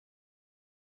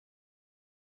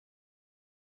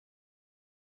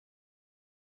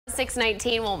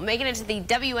6:19. Well, making it to the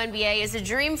WNBA is a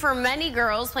dream for many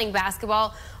girls playing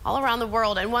basketball all around the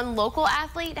world, and one local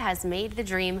athlete has made the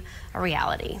dream a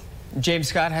reality. James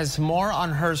Scott has more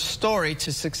on her story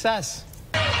to success.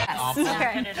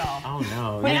 Okay. Oh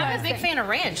no! Well, I'm a big fan of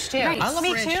ranch too. I love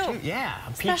Me ranch too. Yeah,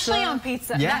 Especially pizza. on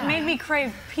pizza. Yeah. That made me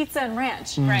crave pizza and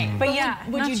ranch. Right. But yeah,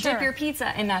 would you sure. dip your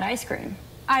pizza in that ice cream?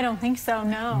 I don't think so.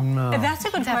 No. No. That's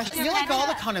a good question. You like all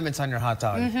the condiments on your hot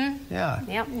dog? Mm-hmm. Yeah.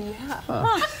 Yep. Yeah.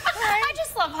 I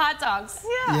just love hot dogs.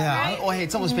 Yeah. Right? Oh, hey,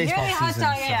 it's almost baseball You're the season.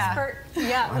 hot dog so. expert.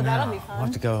 Yeah. Well, that'll be fun. We'll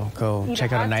have to go Eat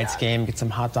check a out a hot Knights dog. game, get some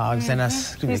hot dogs, and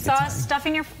us. You saw us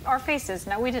stuffing our faces.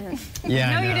 No, we didn't.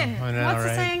 Yeah, no, I know. you didn't. I know, What's right?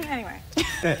 the saying? Anyway.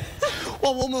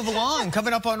 Well, we'll move along.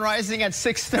 Coming up on Rising at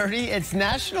 6:30, it's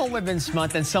National Women's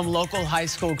Month, and some local high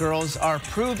school girls are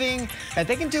proving that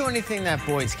they can do anything that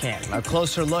boys can. A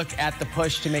closer look at the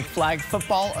push to make flag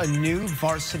football a new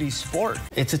varsity sport.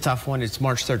 It's a tough one. It's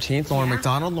March 13th. Lauren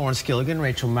McDonald, Lauren Skilligan,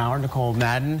 Rachel Maurer, Nicole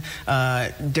Madden,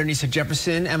 Denise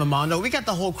Jefferson, Emma Mondo. We got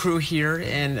the whole crew here,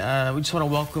 and we just want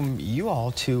to welcome you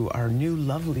all to our new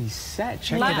lovely set.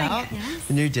 Check it out. Yes.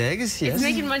 The new digs. Yes. It's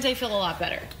making Monday feel a lot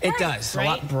better. It does. Right? A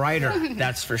lot brighter,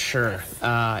 that's for sure.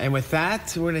 And with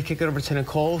that, we're going to kick it over to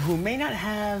Nicole, who may not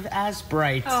have as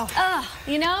bright.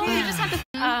 You know, you just have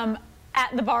to...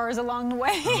 At the bars along the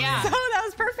way. Yeah. So that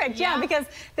was perfect. Yeah, because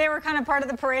they were kind of part of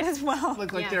the parade as well.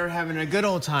 Looked like they were having a good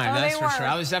old time, Oh, that's they for were. sure.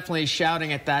 I was definitely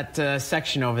shouting at that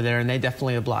section over there, and they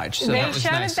definitely obliged. So They that was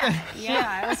shouted nice. back.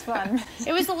 Yeah, it was fun.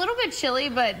 It was a little bit chilly,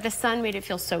 but the sun made it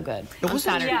feel so good. It wasn't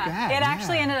Saturday. too Yeah, bad, it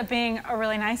actually yeah. ended up being a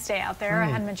really nice day out there. I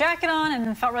had my jacket on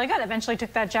and felt really good. Eventually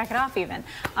took that jacket off even.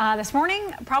 This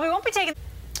morning, probably won't be taking...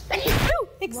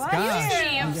 Excuse Gosh.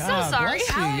 me, I'm so sorry.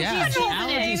 Bless you. Yeah, the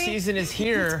allergy season is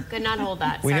here. Could not hold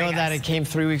that. We Sorry, know that guys. it came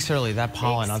 3 weeks early, that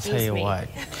pollen, I'll tell Excuse you me. what.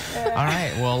 All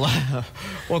right,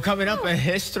 well, coming up, a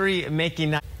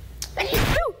history-making night.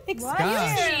 Excuse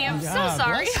me, I'm so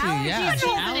sorry. Bless you. Yeah, the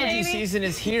allergy season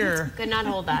is here. Could not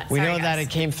hold that. We Sorry, know that guys. it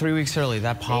came 3 weeks early,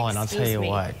 that pollen, I'll tell Excuse you me.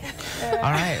 what.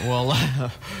 All right,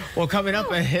 well, coming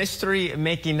up, a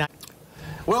history-making night.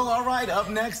 Well, all right, up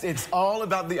next, it's all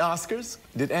about the Oscars.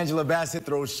 Did Angela Bassett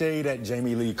throw shade at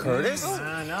Jamie Lee Curtis?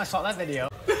 No, I saw that video.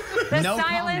 The No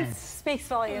silence comment. speaks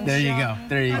volumes. There you go. John.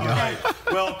 There you go.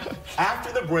 Well,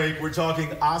 after the break, we're talking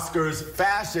Oscars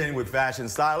fashion with fashion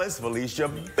stylist Felicia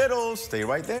Biddle. Stay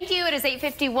right there. Thank you. It is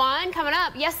 8:51. Coming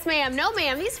up, yes ma'am, no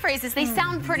ma'am. These phrases, they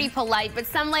sound pretty polite, but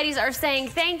some ladies are saying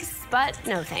thanks, but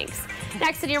no thanks.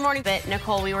 Next in your morning bit,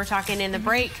 Nicole, we were talking in the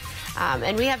break,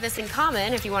 and we have this in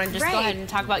common. If you want to just go ahead and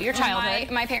talk about your childhood.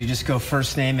 My parents. You just go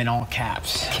first name in all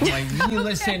caps. Like, you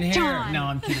listen here. John. No,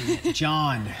 I'm kidding.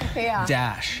 John. Yeah.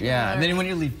 Dash. Yeah. And then when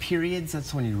you leave periods,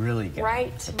 that's when you really get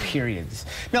Right. the periods.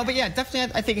 No, but yeah,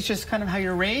 definitely. I think it's just kind of how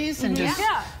you're raised and just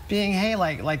Yeah. being, hey,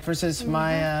 like versus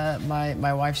my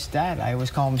wife's dad. I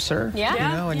always call him sir. Yeah. You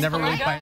know, and He's never polite. went by